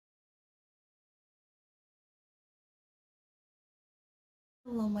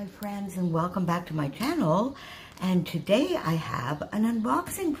Hello my friends, and welcome back to my channel. And today I have an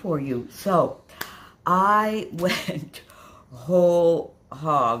unboxing for you. So I went whole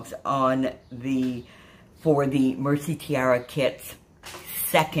hogs on for the Mercy Tiara Kit's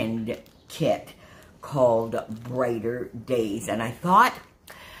second kit called Brighter Days. And I thought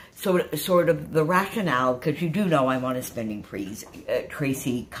sort of the rationale, because you do know I'm on a spending freeze.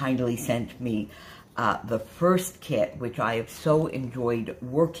 Tracy kindly sent me the first kit, which I have so enjoyed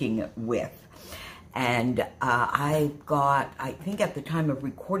working with. And I think at the time of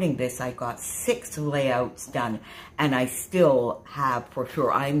recording this, I got 6 layouts done, and I still have, for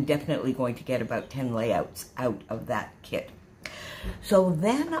sure, I'm definitely going to get about 10 layouts out of that kit. So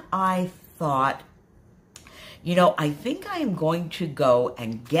then I thought, you know, I think I'm going to go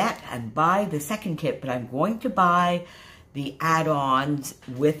and buy the second kit, but I'm going to buy the add-ons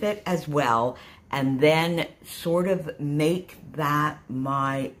with it as well, and then sort of make that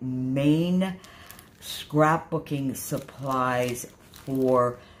my main scrapbooking supplies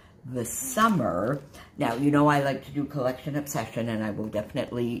for the summer. Now, you know I like to do collection obsession, and I will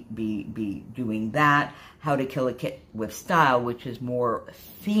definitely be doing that. How to Kill a Kit with Style, which is more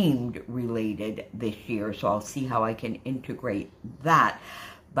themed related this year, so I'll see how I can integrate that.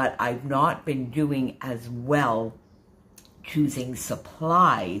 But I've not been doing as well choosing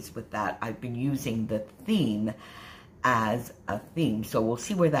supplies with that. I've been using the theme as a theme, so we'll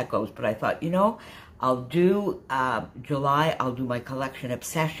see where that goes. But I thought, you know, I'll do July, I'll do my collection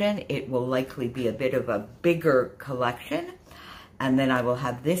obsession. It will likely be a bit of a bigger collection, and then I will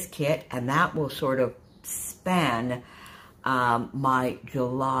have this kit, and that will sort of span my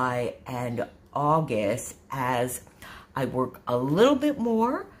July and August as I work a little bit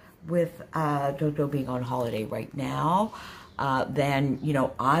more with Jojo being on holiday right now. Then, you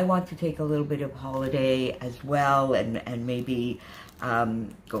know, I want to take a little bit of holiday as well, and maybe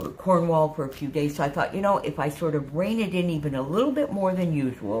go to Cornwall for a few days. So I thought, you know, if I sort of rein it in even a little bit more than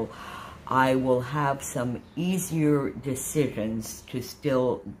usual, I will have some easier decisions to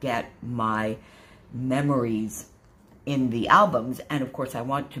still get my memories in the albums. And of course I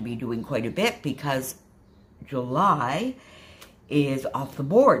want to be doing quite a bit because July is off the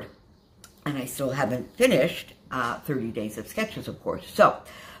board, and I still haven't finished 30 Days of Sketches, of course. So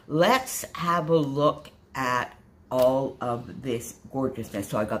let's have a look at all of this gorgeousness.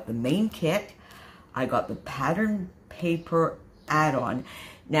 So I got the main kit, I got the pattern paper add-on.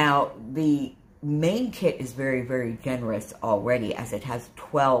 Now the main kit is very, very generous already, as it has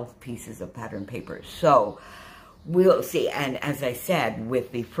 12 pieces of pattern paper. So we'll see. And as I said,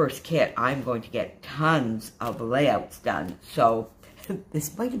 with the first kit, I'm going to get tons of layouts done. So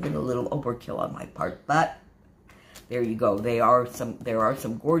this might have been a little overkill on my part, but there you go. There are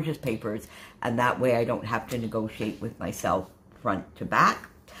some gorgeous papers, and that way I don't have to negotiate with myself front to back.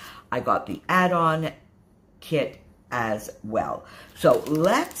 I got the add-on kit as well. So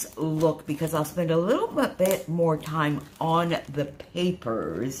let's look, because I'll spend a little bit more time on the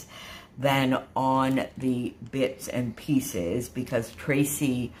papers than on the bits and pieces, because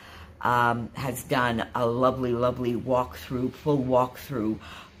Tracy has done a lovely, lovely walkthrough, full walkthrough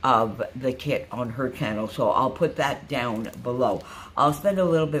of the kit on her channel. So I'll put that down below. I'll spend a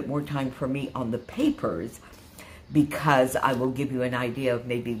little bit more time for me on the papers, because I will give you an idea of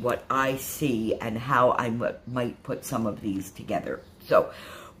maybe what I see and how I might put some of these together. So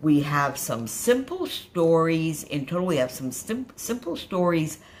we have some Simple Stories. In total, we have some Simple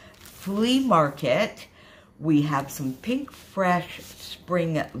Stories Flea Market. We have some Pink Fresh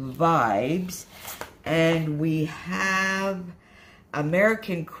Spring Vibes, and we have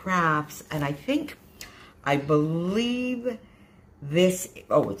American Crafts, and I believe this,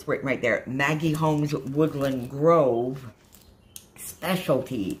 oh, it's written right there, Maggie Holmes Woodland Grove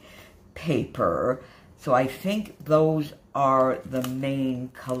Specialty Paper. So I think those are the main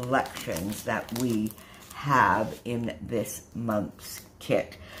collections that we have in this month's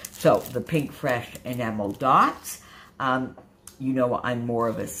kit. So the Pink Fresh Enamel Dots. You know, I'm more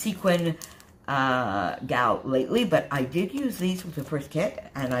of a sequin gal lately, but I did use these with the first kit,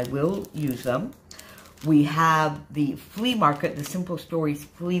 and I will use them. We have the Flea Market, the Simple Stories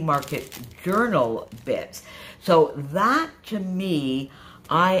Flea Market Journal bits. So that, to me,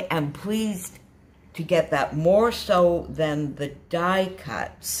 I am pleased to get that more so than the die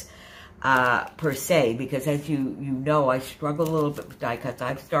cuts per se, because as you know, I struggle a little bit with die cuts.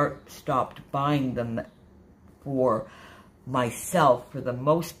 I've stopped buying them for myself for the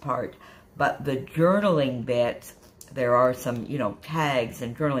most part, but the journaling bits, there are some, you know, tags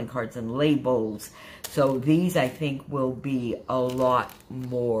and journaling cards and labels. So these, I think, will be a lot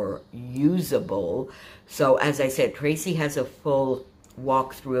more usable. So as I said, Tracy has a full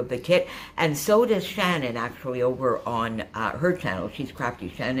walkthrough of the kit, and so does Shannon, actually, over on her channel. She's crafty.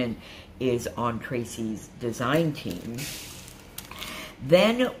 Shannon is on Tracy's design team.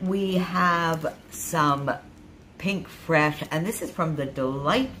 Then we have some Pink Fresh, and this is from the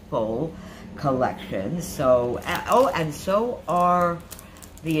Delightful collection. So, oh, and so are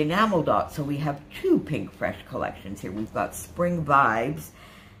the enamel dots. So we have two Pink Fresh collections here. We've got Spring Vibes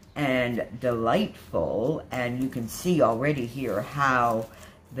and Delightful, and you can see already here how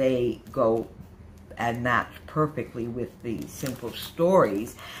they go and match perfectly with the Simple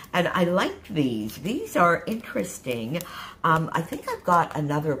Stories. And I like these. These are interesting. I think I've got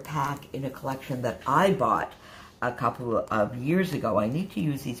another pack in a collection that I bought a couple of years ago. I need to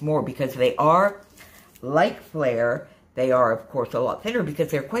use these more because they are like Flare. They are, of course, a lot thinner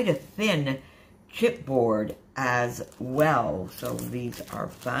because they're quite a thin chipboard as well. So these are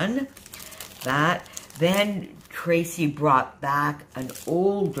fun. Then Tracy brought back an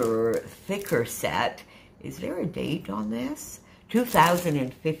older, thicker set. Is there a date on this?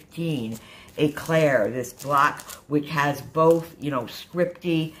 2015 Eclair, this black, which has both, you know,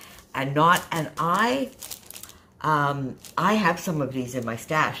 scripty and not. And I have some of these in my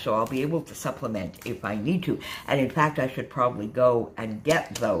stash, so I'll be able to supplement if I need to. And in fact, I should probably go and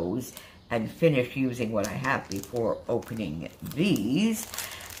get those and finish using what I have before opening these.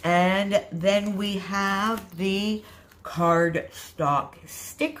 And then we have the cardstock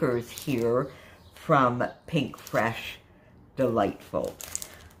stickers here from Pink Fresh Delightful.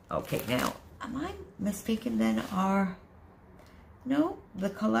 Okay, now, am I mistaken then? No,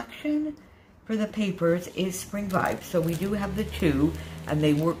 the collection for the papers is Spring Vibes. So we do have the two, and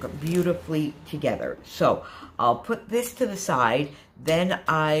they work beautifully together. So I'll put this to the side, then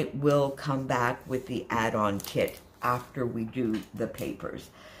I will come back with the add-on kit after we do the papers.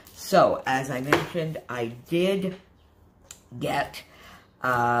 So, as I mentioned, I did get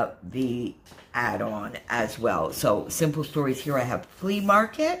the add-on as well. So, Simple Stories here, I have Flea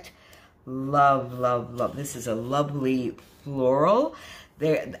Market. Love, love, love. This is a lovely floral.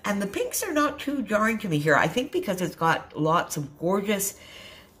 There, and the pinks are not too jarring to me here. I think because it's got lots of gorgeous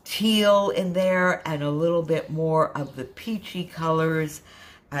teal in there and a little bit more of the peachy colors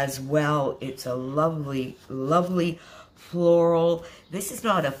as well. It's a lovely, lovely floral. This is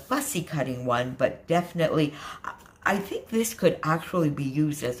not a fussy cutting one, but definitely, I think this could actually be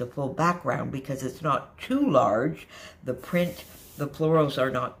used as a full background because it's not too large. The print, the florals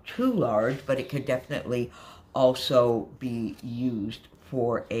are not too large, but it could definitely also be used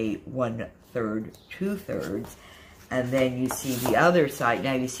for a 1/3, 2/3. And then you see the other side.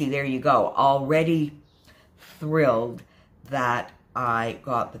 Now you see, there you go. Already thrilled that I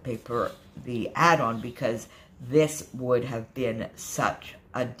got the paper, the add-on, because this would have been such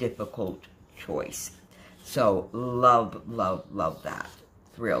a difficult choice. So love, love, love that.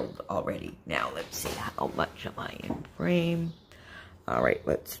 Thrilled already. Now let's see, how much am I in frame? All right,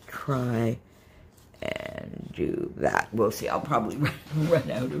 let's try and do that. We'll see. I'll probably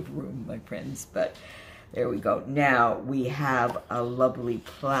run out of room, my friends, but there we go. Now we have a lovely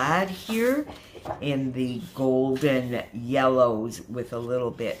plaid here in the golden yellows with a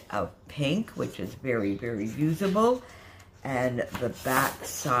little bit of pink, which is very, very usable. And the back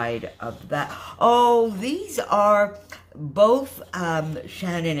side of that. Oh, these are both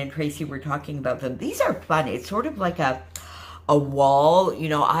Shannon and Tracy were talking about them. These are fun. It's sort of like a wall. You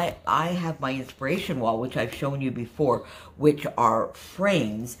know, I have my inspiration wall, which I've shown you before, which are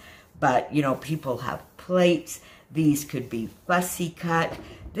frames. But, you know, people have plates. These could be fussy cut.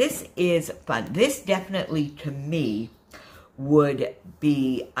 This is fun. This definitely, to me, would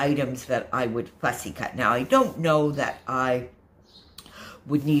be items that I would fussy cut. Now, I don't know that I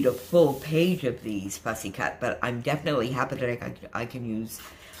would need a full page of these fussy cut, but I'm definitely happy that I can use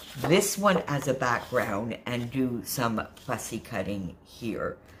this one as a background and do some fussy cutting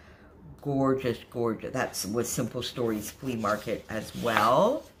here. Gorgeous, gorgeous. That was Simple Stories Flea Market as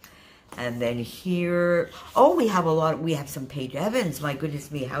well. And then here, oh, we have some Paige Evans. My goodness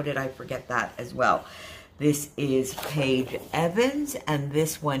me, how did I forget that as well? This is Paige Evans, and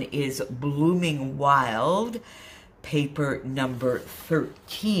this one is Blooming Wild, paper number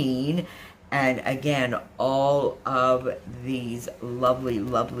 13. And again, all of these lovely,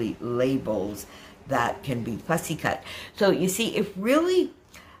 lovely labels that can be fussy cut. So you see, if really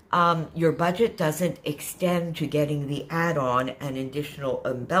your budget doesn't extend to getting the add-on and additional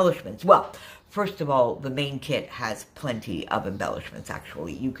embellishments, well, first of all, the main kit has plenty of embellishments,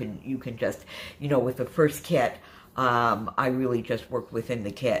 actually. You can just, you know, with the first kit, I really just work within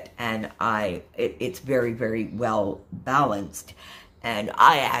the kit, and it's very, very well balanced. And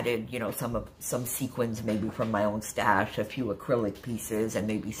I added, you know, some sequins maybe from my own stash, a few acrylic pieces, and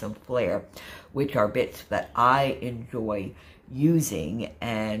maybe some flair, which are bits that I enjoy using,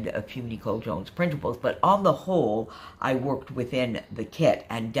 and a few Nicole Jones printables. But on the whole, I worked within the kit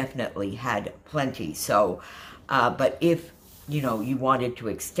and definitely had plenty. So, but if, you know, you wanted to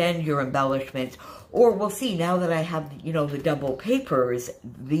extend your embellishments, or we'll see, now that I have, you know, the double papers,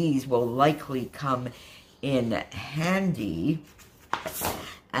 these will likely come in handy.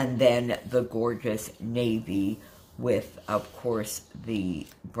 And then the gorgeous navy with, of course, the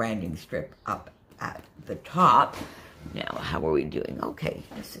branding strip up at the top. Now, how are we doing? Okay,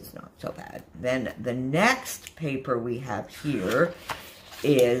 this is not so bad. Then the next paper we have here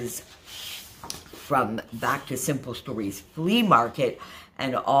is from Back to Simple Stories Flea Market,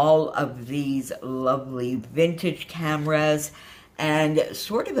 and all of these lovely vintage cameras and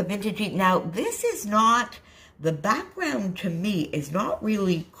sort of a vintagey. Now, this is not, the background to me is not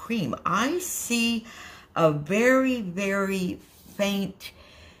really cream. I see a very, very faint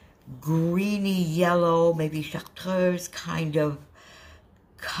greeny yellow, maybe chartreuse kind of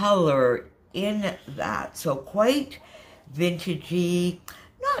color in that. So quite vintagey,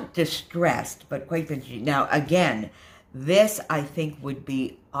 not distressed, but quite vintagey. Now, again, this I think would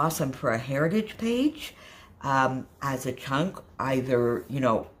be awesome for a heritage page as a chunk, either, you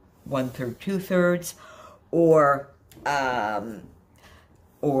know, 1/3, 2/3, or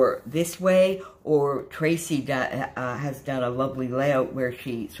this way, or Tracy has done a lovely layout where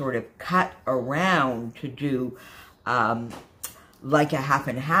she sort of cut around to do like a half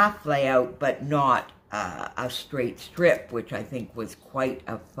and half layout, but not a straight strip, which I think was quite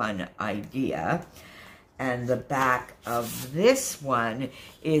a fun idea. And the back of this one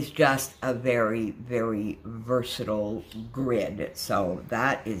is just a very, very versatile grid. So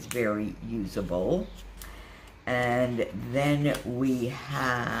that is very usable. And then we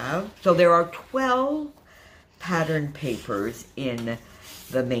have, so there are 12 pattern papers in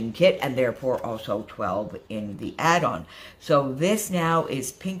the main kit, and therefore also 12 in the add-on. So this now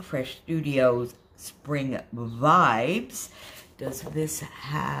is Pink Fresh Studios Spring Vibes. Does this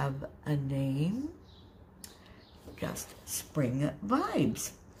have a name? Just Spring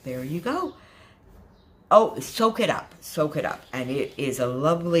Vibes. There you go. Oh, soak it up. Soak it up. And it is a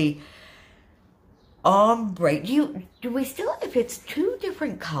lovely ombre. Do we still, if it's two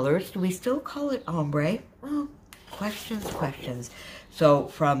different colors, do we still call it ombre? Well, questions. So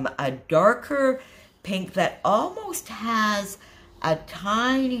from a darker pink that almost has a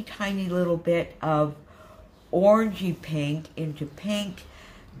tiny, tiny little bit of orangey pink into pink,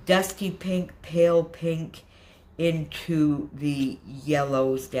 dusky pink, pale pink, into the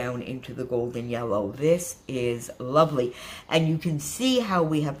yellows, down into the golden yellow. This is lovely. And you can see how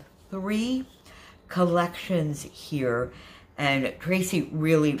we have 3 collections here. And Tracy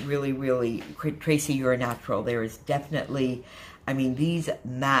really, Tracy, you're a natural. There is definitely, I mean, these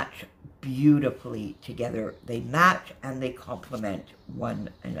match beautifully together. They match and they complement one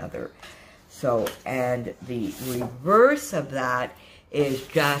another. So, and the reverse of that is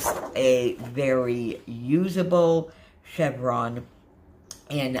just a very usable chevron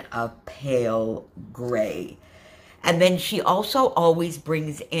in a pale gray. And then she also always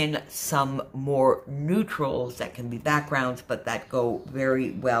brings in some more neutrals that can be backgrounds, but that go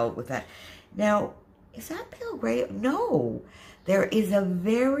very well with that. Now, is that pale gray? No. There is a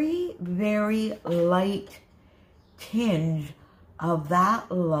very, very light tinge of that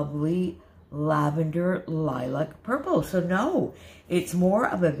lovely lavender lilac purple. So no, it's more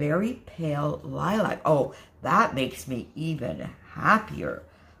of a very pale lilac. Oh, that makes me even happier.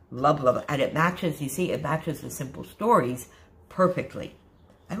 Love. And it matches, you see, it matches the Simple Stories perfectly.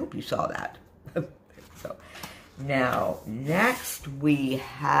 I hope you saw that. So now, next we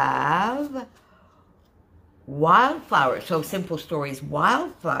have Wildflower. So Simple Stories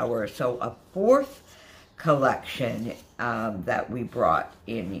Wildflower. So a 4th collection that we brought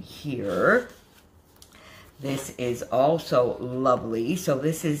in here. This is also lovely. So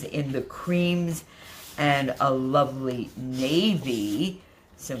this is in the creams and a lovely navy.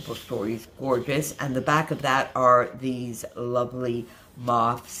 Simple Stories, gorgeous. And the back of that are these lovely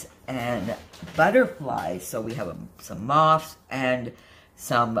moths and butterflies. So we have some moths and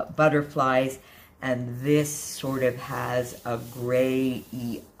some butterflies. And this sort of has a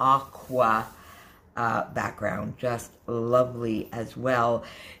gray-y aqua background, just lovely as well.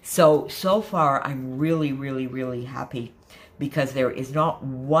 So far I'm really happy because there is not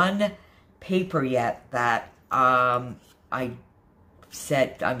one paper yet that I'm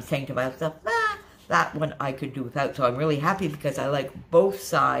saying to myself, that one I could do without. So I'm really happy because I like both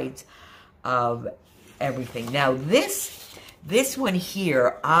sides of everything. Now this This one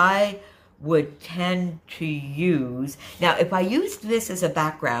here, I would tend to use, now if I used this as a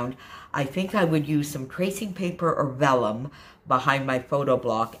background, I think I would use some tracing paper or vellum behind my photo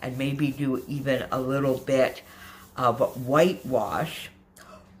block and maybe do even a little bit of whitewash.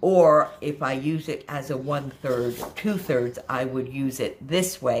 Or if I use it as a 1/3, 2/3, I would use it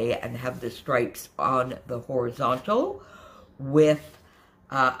this way and have the stripes on the horizontal with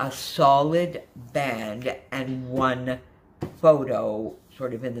a solid band and one photo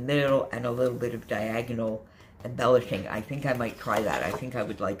sort of in the middle and a little bit of diagonal embellishing. I think I might try that. I think I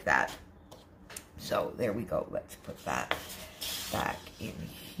would like that. So there we go. Let's put that back in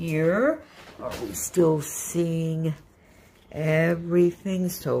here. Are we still seeing everything?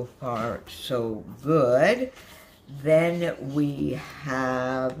 So far so good. Then we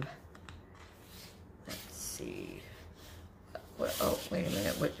have, let's see, oh wait a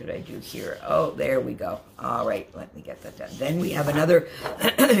minute, what did I do here? Oh, there we go. All right, let me get that done. Then we have another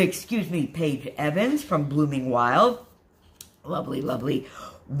excuse me, Paige Evans from Blooming Wild. Lovely, lovely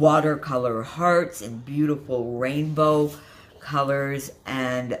watercolor hearts in beautiful rainbow colors,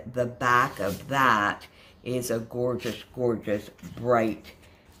 and the back of that is a gorgeous, gorgeous bright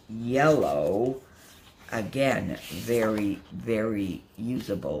yellow. Again, very, very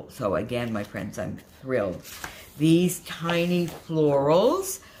usable. So again, my friends, I'm thrilled. These tiny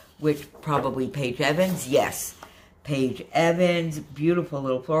florals, which probably Paige Evans, yes, Paige Evans, beautiful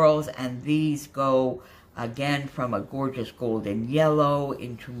little florals, and these go again from a gorgeous golden yellow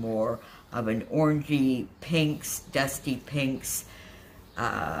into more of an orangey pinks, dusty pinks,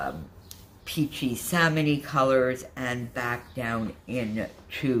 peachy salmony colors, and back down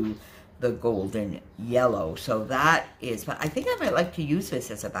into the golden yellow. So that is, I think I might like to use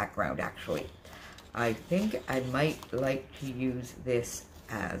this as a background, actually. I think I might like to use this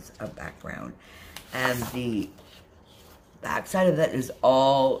as a background. And the backside of that is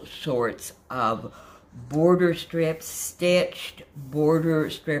all sorts of border strips, stitched border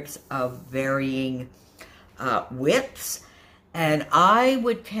strips of varying widths. And I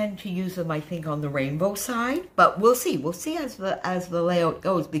would tend to use them, I think, on the rainbow side, but we'll see. We'll see as the layout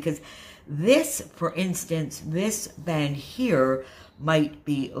goes, because this, for instance, this band here might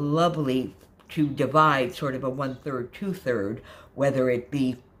be lovely to divide sort of a 1/3, 2/3, whether it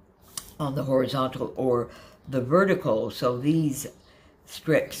be on the horizontal or the vertical. So these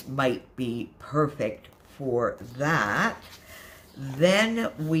strips might be perfect for that.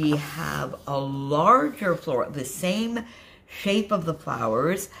 Then we have a larger floral, the same shape of the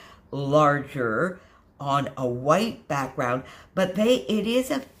flowers, larger on a white background, but it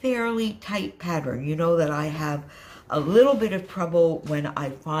is a fairly tight pattern. You know that I have a little bit of trouble when I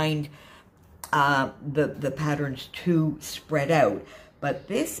find the patterns too spread out, but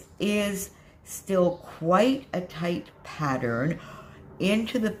this is still quite a tight pattern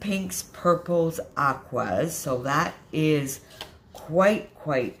into the pinks, purples, aquas, so that is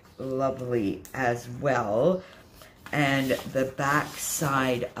quite lovely as well. And the back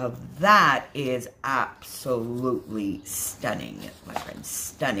side of that is absolutely stunning, my friends.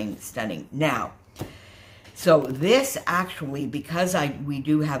 Stunning, stunning. Now, so this actually, because we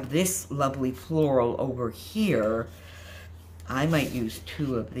do have this lovely floral over here, I might use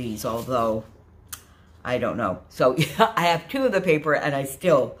 2 of these, although I don't know. So I have 2 of the paper, and I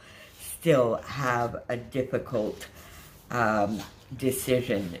still have a difficult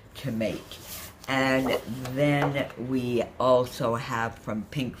decision to make. And then we also have from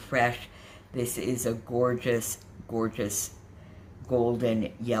Pink Fresh, this is a gorgeous, gorgeous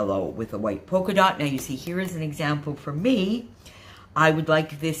golden yellow with a white polka dot. Now you see, here is an example for me. I would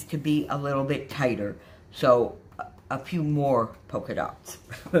like this to be a little bit tighter. So a few more polka dots,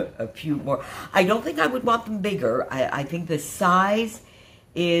 a few more. I don't think I would want them bigger. I think the size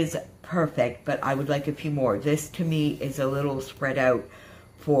is perfect, but I would like a few more. This to me is a little spread out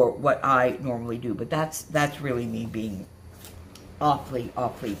for what I normally do, but that's really me being awfully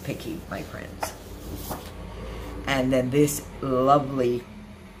picky, my friends. And then this lovely,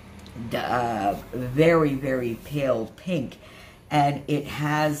 very pale pink, and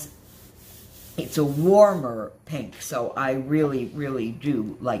it's a warmer pink, so I really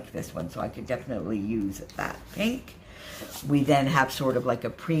do like this one, so I could definitely use that pink. We then have sort of like a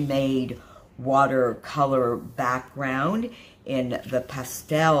pre-made watercolor background in the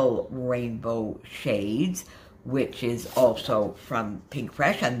pastel rainbow shades, which is also from Pink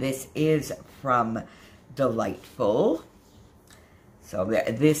Fresh, and this is from Delightful. So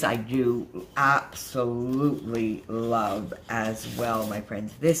this I do absolutely love as well, my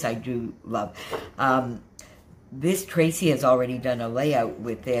friends. This I do love. This Tracy has already done a layout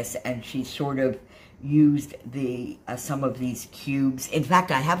with this, and she sort of used the some of these cubes. In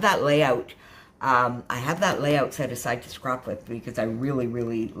fact, I have that layout. Set aside to scrap with because I really,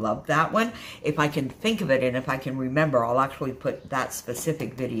 really love that one. If I can think of it and if I can remember, I'll actually put that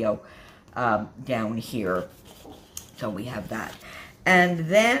specific video down here. So we have that. And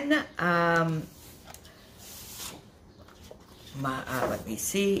then, let me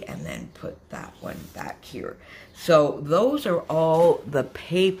see, and then put that one back here. So those are all the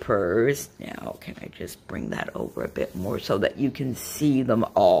papers. Now, can I just bring that over a bit more so that you can see them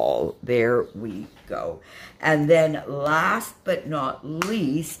all? There we go. And then last but not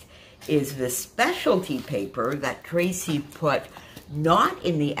least is the specialty paper that Tracy put not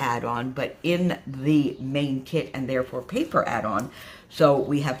in the add-on, but in the main kit and therefore paper add-on. So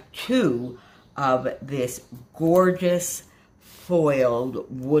we have two of this gorgeous foiled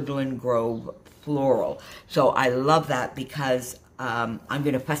Woodland Grove floral. So I love that because I'm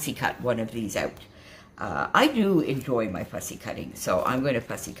going to fussy cut one of these out. I do enjoy my fussy cutting, so I'm going to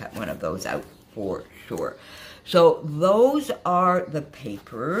fussy cut one of those out for sure. So those are the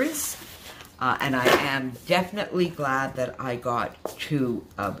papers, and I am definitely glad that I got two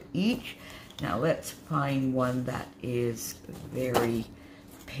of each. Now let's find one that is very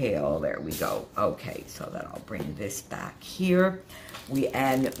pale. There we go. Okay, so then I'll bring this back here. We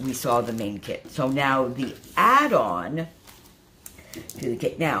saw the main kit. So now the add-on to the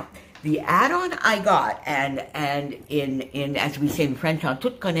kit. Now, the add-on I got, and in as we say in French, en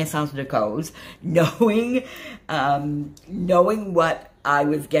toute connaissance de cause, knowing what I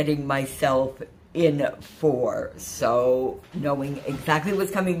was getting myself in for. So knowing exactly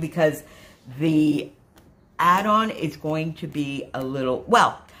what's coming, because the add-on is going to be a little,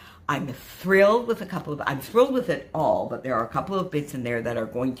 well, I'm thrilled with I'm thrilled with it all, but there are a couple of bits in there that are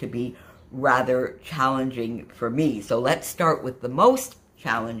going to be rather challenging for me. So let's start with the most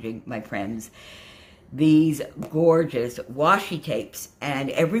challenging, my friends. These gorgeous washi tapes, and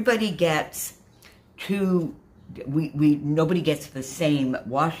everybody gets two, nobody gets the same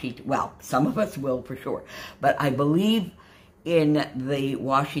washi, well, some of us will for sure, but I believe in the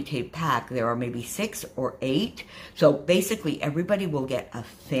washi tape pack, there are maybe 6 or 8. So basically, everybody will get a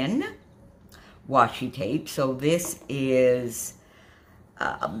thin washi tape. So this is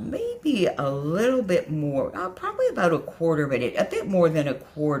maybe a little bit more, probably about a quarter of it, a bit more than a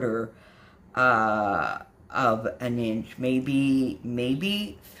quarter of an inch, maybe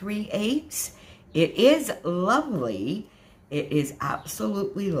 3/8. It is lovely. It is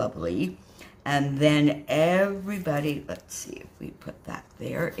absolutely lovely. And then everybody, let's see if we put that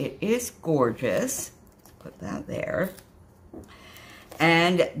there. It is gorgeous. Let's put that there.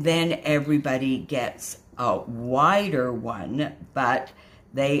 And then everybody gets a wider one, but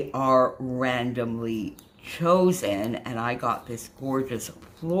they are randomly chosen. And I got this gorgeous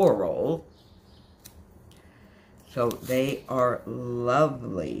floral. So they are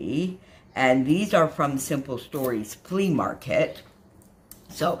lovely. And these are from Simple Stories Flea Market.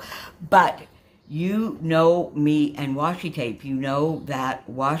 So, but you know me and washi tape. You know that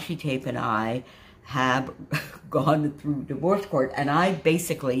washi tape and I have gone through divorce court, and I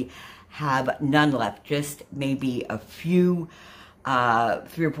basically have none left. Just maybe a few, 3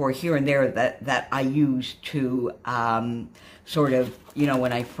 or 4 here and there that I use to sort of, you know,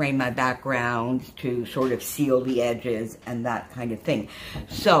 when I frame my background, to sort of seal the edges and that kind of thing.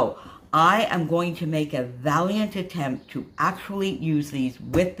 So I am going to make a valiant attempt to actually use these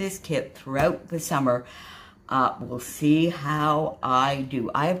with this kit throughout the summer. We'll see how I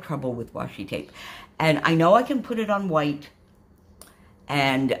do. I have trouble with washi tape. And I know I can put it on white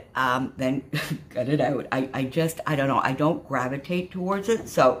and then cut it out. I don't know. I don't gravitate towards it.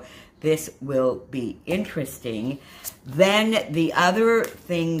 So this will be interesting. Then the other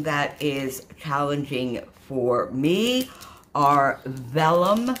thing that is challenging for me are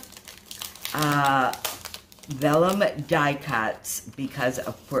vellum die cuts, because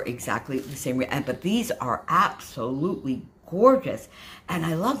of, for exactly the same reason. But these are absolutely gorgeous, and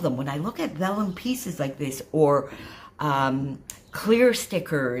I love them. When I look at vellum pieces like this, or clear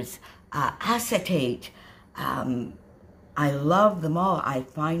stickers, acetate, I love them all. I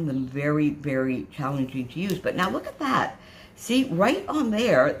find them very, very challenging to use. But now look at that. See, right on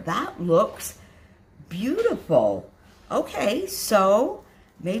there, that looks beautiful. Okay, so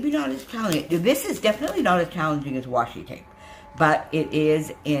maybe not as challenging. This is definitely not as challenging as washi tape, but it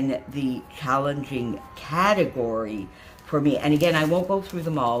is in the challenging category for me. And again, I won't go through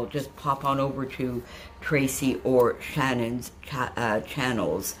them all. Just pop on over to Tracy or Shannon's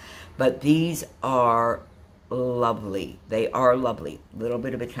channels. But these are lovely. They are lovely. A little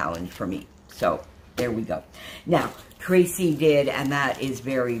bit of a challenge for me. So there we go. Now, Tracy did, and that is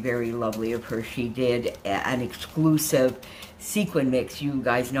very, very lovely of her. She did an exclusive sequin mix. You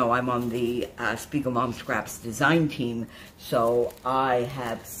guys know I'm on the Spiegel Mom Scraps design team, so I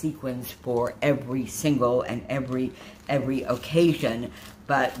have sequins for every single and every occasion,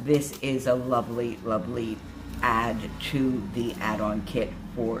 but this is a lovely, lovely add to the add-on kit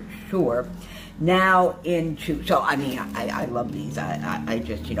for sure. Now so I mean, I love these. I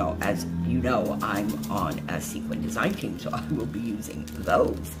just, you know, as you know, I'm on a sequin design team, so I will be using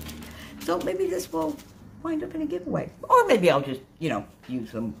those. So maybe this will wind up in a giveaway. Or maybe I'll just, you know,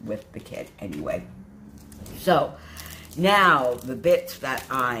 use them with the kit anyway. So now the bits that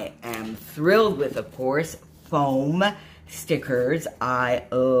I am thrilled with, of course, foam stickers. I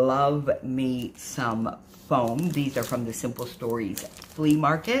love me some foam. These are from the Simple Stories flea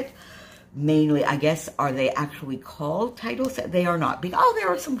market. Mainly, I guess, are they actually called titles? They are not. Oh,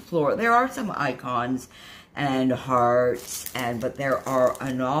 there are some icons and hearts, but there are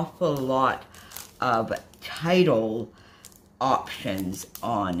an awful lot of title options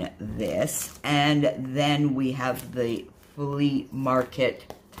on this. And then we have the flea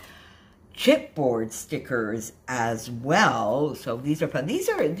market chipboard stickers as well. So these are fun.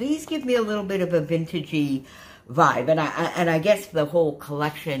 These give me a little bit of a vintagey vibe, and I guess the whole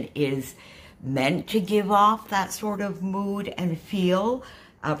collection is meant to give off that sort of mood and feel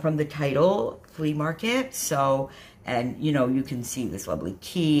from the title, flea market. So, and you know, you can see this lovely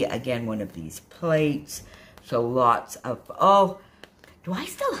key, again, one of these plates. So lots of, oh, do I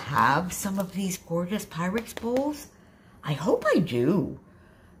still have some of these gorgeous Pyrex bowls? I hope I do.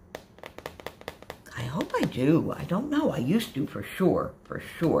 I hope I do. I don't know. I used to for sure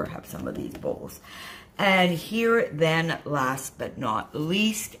have some of these bowls. And here then, last but not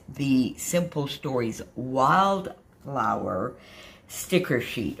least, the Simple Stories Wildflower sticker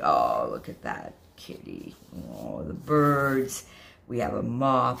sheet. Oh, look at that kitty. Oh, the birds. We have a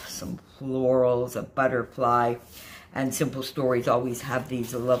moth, some florals, a butterfly. And Simple Stories always have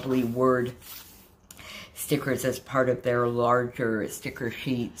these lovely word stickers as part of their larger sticker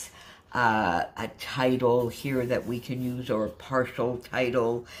sheets. A title here that we can use, or a partial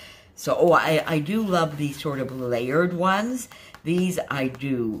title. So, oh, I do love these sort of layered ones. These I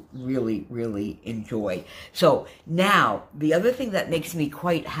do really, really enjoy. So now, the other thing that makes me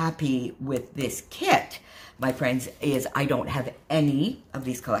quite happy with this kit, my friends, is I don't have any of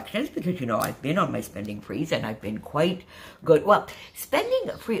these collections because, you know, I've been on my spending freeze and I've been quite good. Well,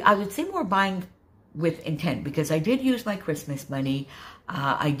 spending free, I would say more buying with intent, because I did use my Christmas money.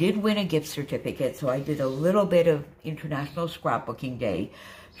 I did win a gift certificate, so I did a little bit of International Scrapbooking Day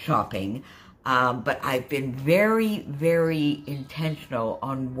shopping, but I've been very, very intentional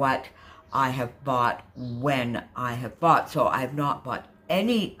on what I have bought when I have bought. So I've not bought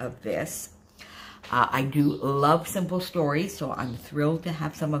any of this. I do love Simple Stories, so I'm thrilled to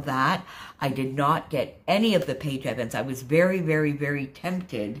have some of that. I did not get any of the Paige Evans. I was very, very, very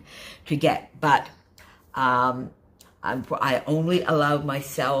tempted to get, but I only allowed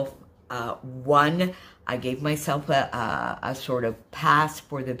myself one. I gave myself a sort of pass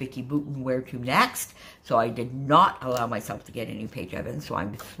for the Vicky Bouton Where To Next, so I did not allow myself to get any Paige Evans, so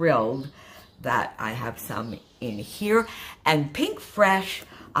I'm thrilled that I have some in here. And Pink Fresh,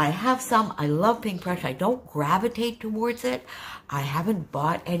 I have some. I love Pink Fresh. I don't gravitate towards it. I haven't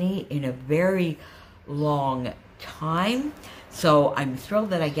bought any in a very long time, so I'm thrilled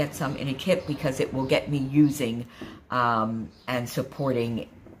that I get some in a kit because it will get me using and supporting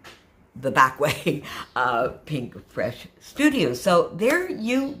the back way Pink Fresh Studios. So there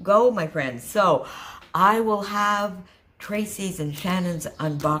you go, my friends. So I will have Tracy's and Shannon's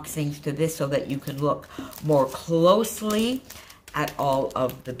unboxings to this so that you can look more closely at all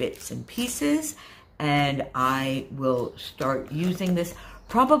of the bits and pieces. And I will start using this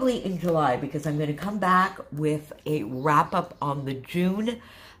probably in July, because I'm going to come back with a wrap up on the June,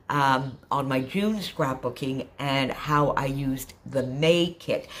 on my June scrapbooking and how I used the May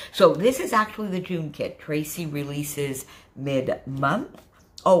kit. So this is actually the June kit. Tracy releases mid-month.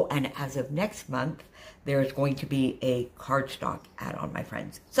 Oh, and as of next month, there's going to be a cardstock add-on, my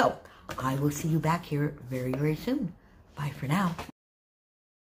friends. So I will see you back here very, very soon. Bye for now.